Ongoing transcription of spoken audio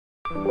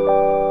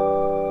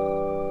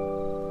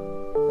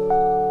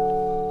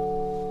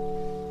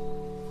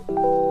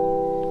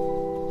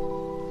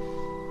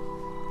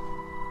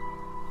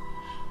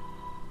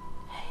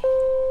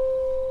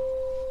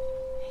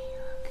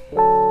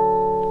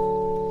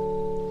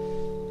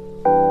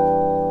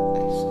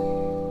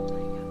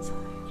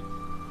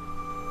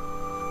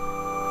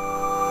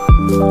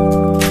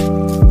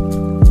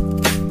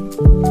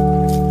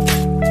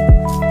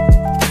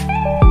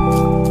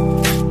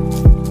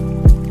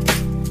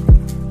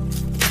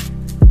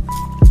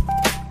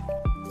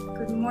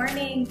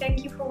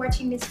Thank you for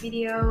watching this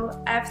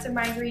video. After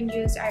my green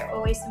juice, I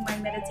always do my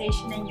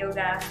meditation and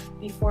yoga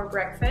before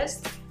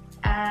breakfast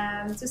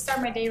to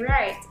start my day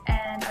right.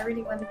 And I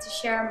really wanted to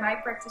share my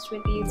practice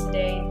with you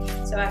today,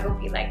 so I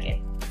hope you like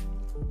it.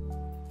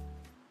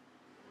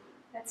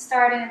 Let's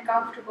start in a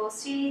comfortable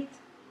seat.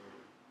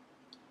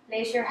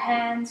 Place your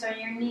hands on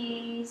your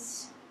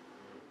knees.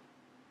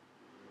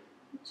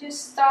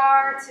 Just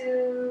start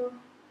to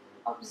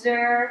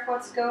observe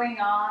what's going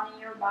on in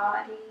your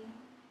body.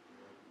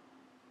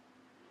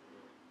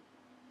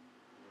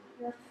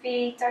 Your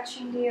feet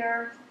touching the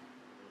earth,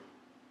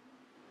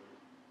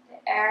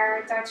 the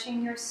air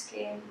touching your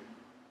skin.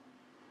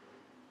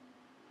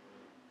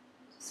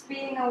 Just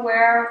being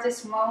aware of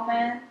this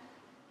moment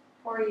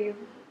for you.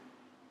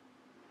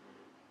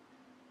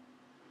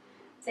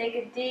 Take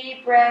a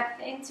deep breath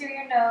into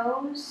your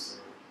nose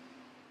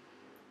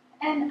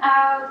and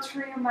out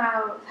through your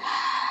mouth.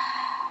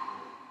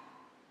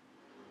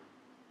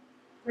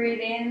 Breathe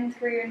in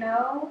through your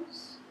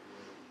nose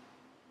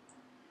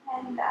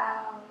and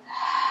out.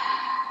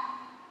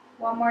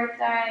 One more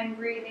time,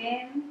 breathe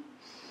in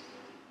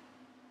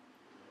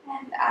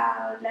and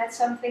out. Let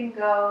something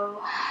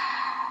go.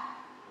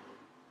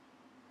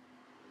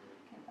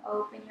 You can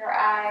open your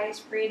eyes,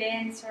 breathe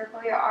in,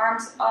 circle your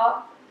arms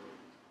up,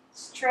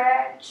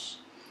 stretch.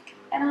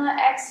 And on the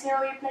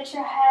exhale, you place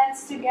your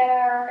hands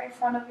together in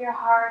front of your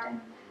heart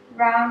and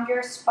round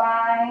your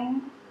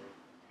spine.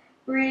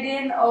 Breathe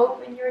in,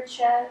 open your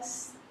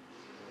chest.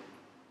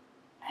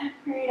 And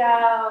breathe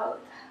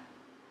out,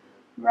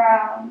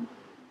 round.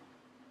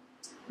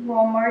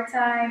 One more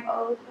time,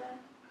 open.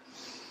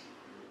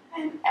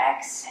 And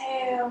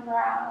exhale,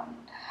 round.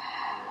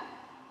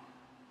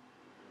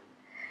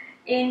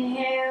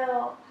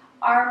 Inhale,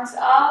 arms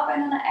up.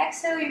 And on the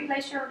exhale, you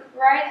place your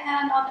right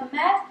hand on the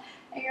mat.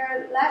 And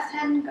your left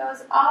hand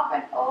goes up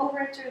and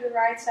over to the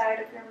right side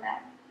of your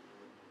mat.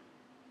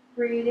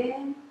 Breathe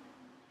in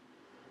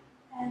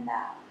and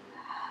out.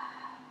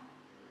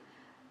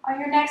 On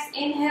your next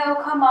inhale,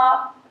 come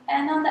up.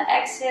 And on the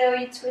exhale,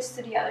 you twist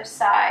to the other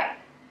side.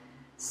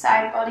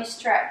 Side body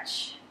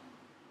stretch.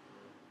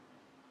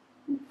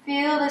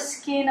 Feel the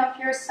skin of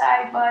your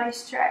side body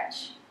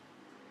stretch.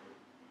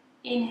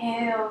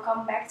 Inhale,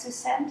 come back to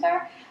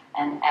center.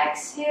 And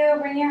exhale,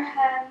 bring your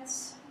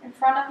hands in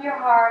front of your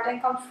heart and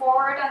come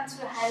forward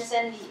onto hands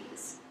and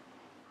knees.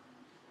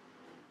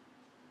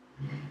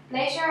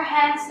 Place your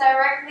hands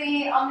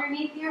directly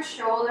underneath your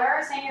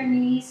shoulders and your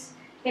knees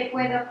hip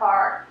width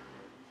apart.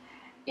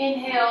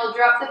 Inhale,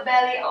 drop the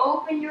belly,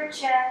 open your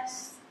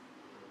chest.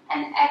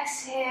 And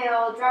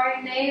exhale, draw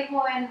your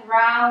navel and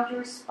round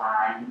your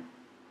spine.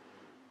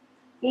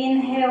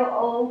 Inhale,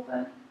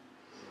 open.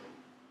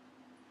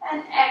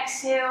 And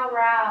exhale,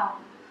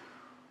 round.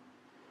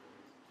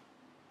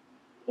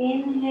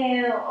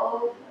 Inhale,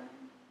 open.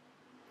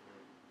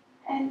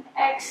 And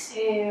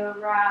exhale,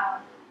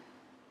 round.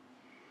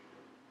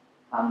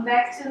 Come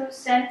back to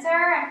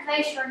center and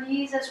place your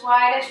knees as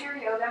wide as your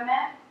yoga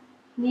mat.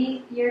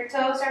 Your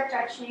toes are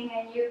touching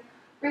and you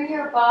bring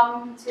your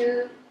bum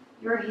to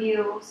your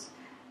heels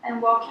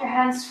and walk your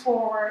hands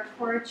forward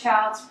for a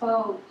child's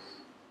pose.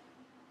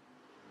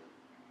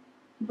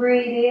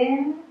 Breathe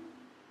in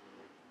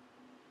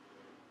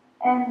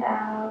and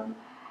out.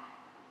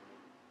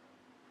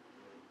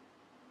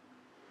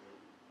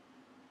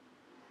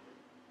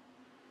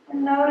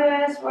 And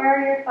notice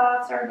where your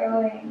thoughts are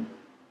going.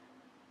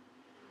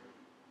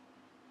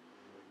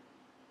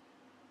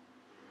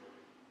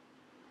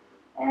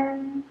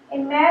 And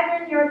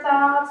imagine your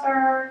thoughts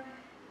are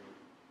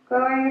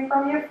going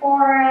from your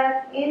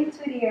forehead into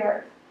the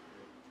earth.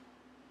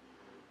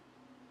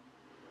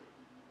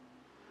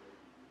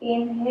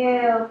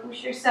 Inhale,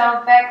 push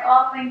yourself back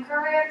up and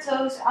curl your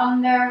toes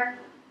under.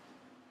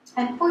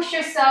 And push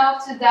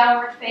yourself to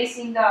downward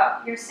facing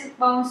dog. Your sit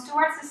bones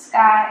towards the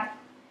sky.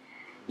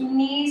 Your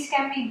knees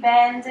can be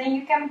bent and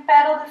you can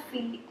pedal the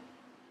feet.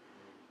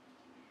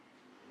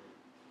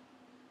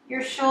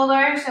 Your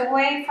shoulders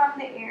away from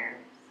the ears.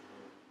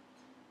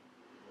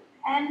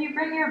 And you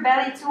bring your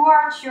belly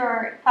towards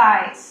your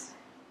thighs.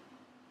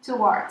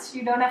 Towards,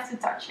 you don't have to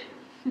touch it.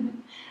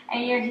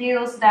 And your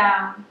heels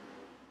down.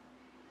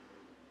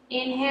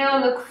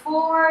 Inhale, look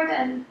forward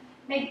and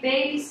make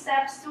baby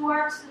steps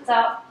towards the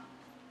top.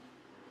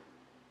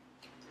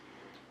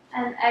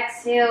 And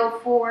exhale,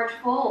 forward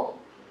fold.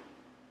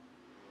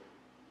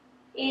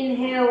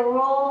 Inhale,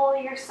 roll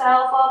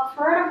yourself up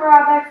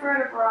vertebra by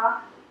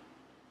vertebra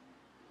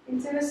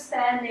into a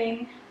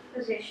standing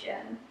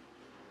position.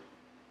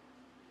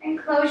 And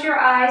close your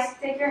eyes,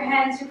 take your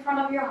hands in front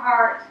of your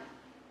heart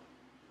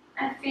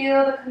and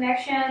feel the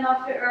connection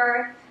of the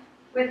earth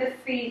with the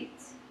feet.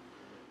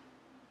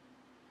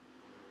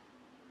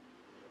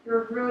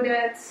 You're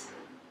rooted,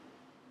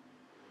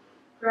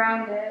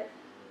 grounded,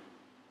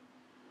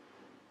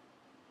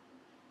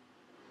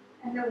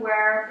 and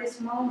aware of this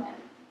moment.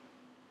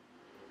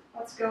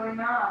 What's going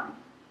on?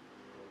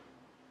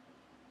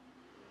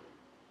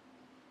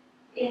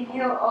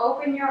 Inhale,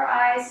 open your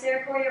eyes,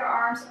 circle your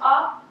arms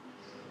up,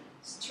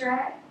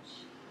 stretch,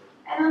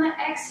 and on an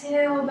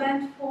exhale,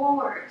 bend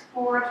forward,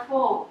 forward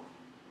fold.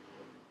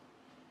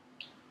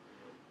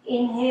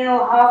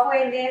 Inhale,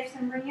 halfway lift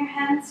and bring your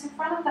hands in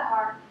front of the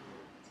heart,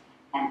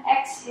 and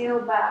exhale,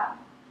 bow.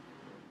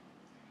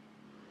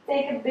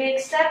 Take a big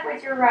step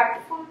with your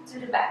right foot to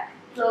the back.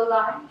 Low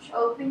lunge,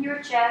 open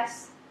your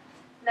chest,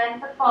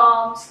 bend the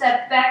palm,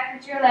 step back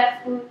with your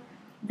left foot,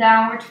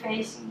 downward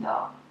facing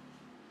dog.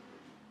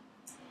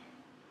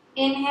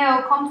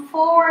 Inhale, come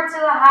forward to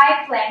a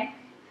high plank,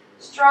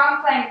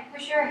 strong plank,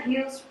 push your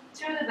heels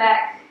through the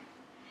back.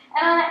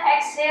 And on an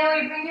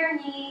exhale, you bring your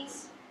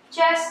knees,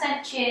 chest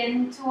and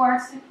chin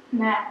towards the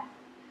mat.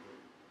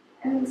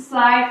 And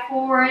slide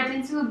forward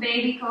into a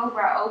baby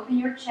cobra, open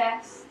your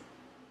chest.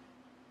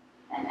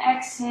 And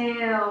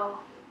exhale,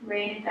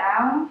 rain it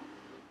down.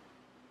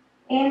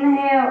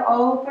 Inhale,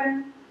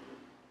 open.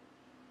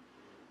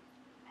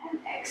 And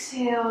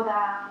exhale,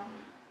 down.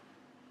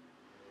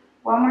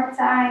 One more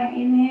time.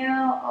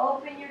 Inhale,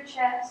 open your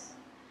chest.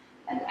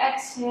 And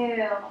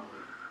exhale.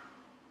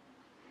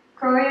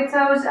 Curl your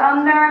toes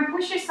under and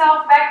push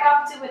yourself back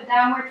up to a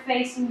downward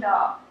facing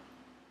dog.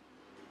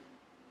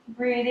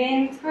 Breathe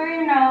in through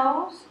your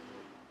nose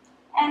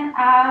and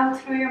out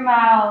through your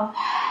mouth.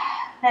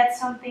 Let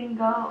something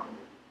go.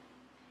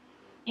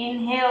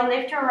 Inhale,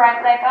 lift your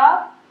right leg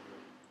up.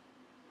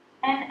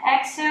 And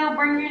exhale,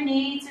 bring your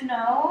knee to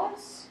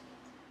nose.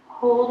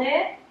 Hold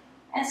it.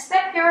 And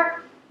step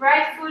your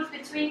right foot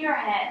between your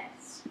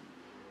hands.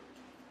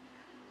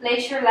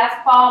 Place your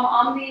left palm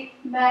on the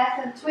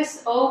mat and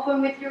twist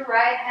open with your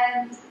right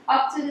hand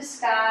up to the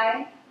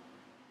sky.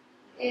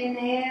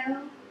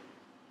 Inhale.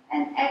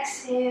 And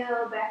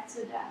exhale back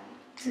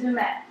to the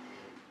mat.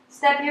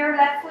 Step your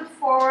left foot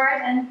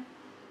forward and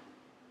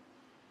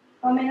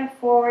come in a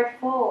forward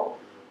fold.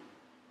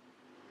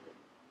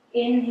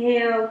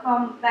 Inhale,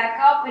 come back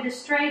up with a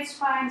straight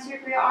spine,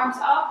 circle your arms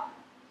up.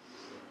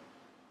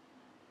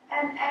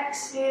 And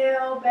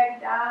exhale,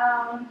 back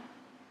down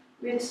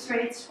with a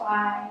straight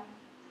spine.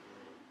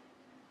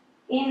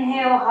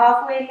 Inhale,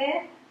 halfway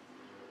lift.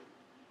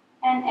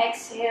 And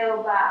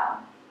exhale, bow.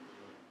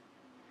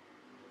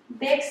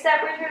 Big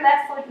step with your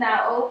left foot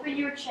now, open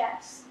your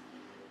chest.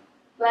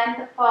 Blend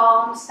the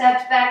palms,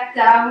 steps back,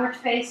 downward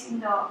facing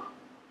dog.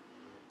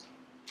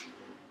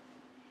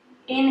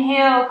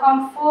 Inhale,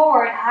 come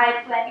forward,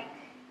 high plank.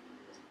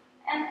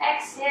 And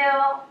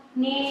exhale,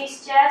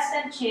 knees, chest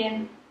and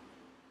chin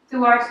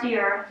towards the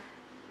earth.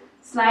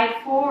 Slide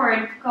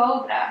forward,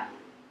 cobra.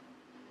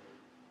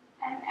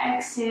 And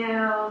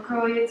exhale,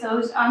 curl your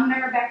toes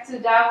under, back to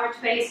downward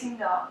facing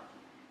dog.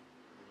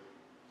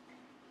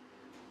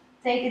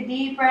 Take a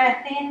deep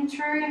breath in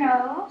through your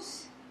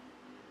nose.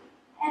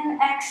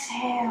 And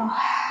exhale,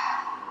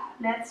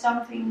 let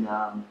something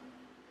go.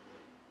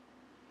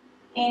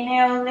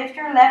 Inhale, lift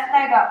your left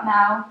leg up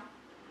now.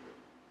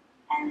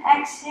 And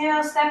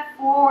exhale, step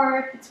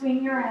forward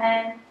between your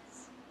hands.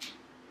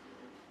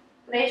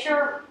 Place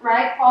your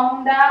right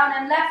palm down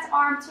and left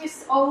arm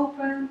twist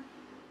open.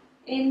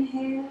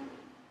 Inhale.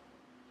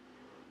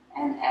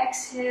 And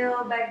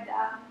exhale, back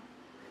down.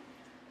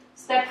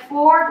 Step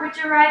forward with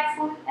your right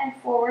foot and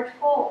forward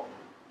fold.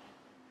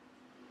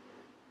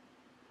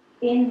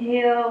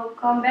 Inhale,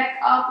 come back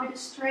up with a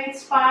straight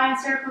spine,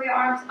 circle your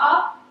arms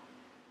up.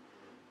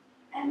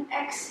 And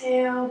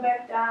exhale,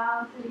 back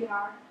down to the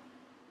heart.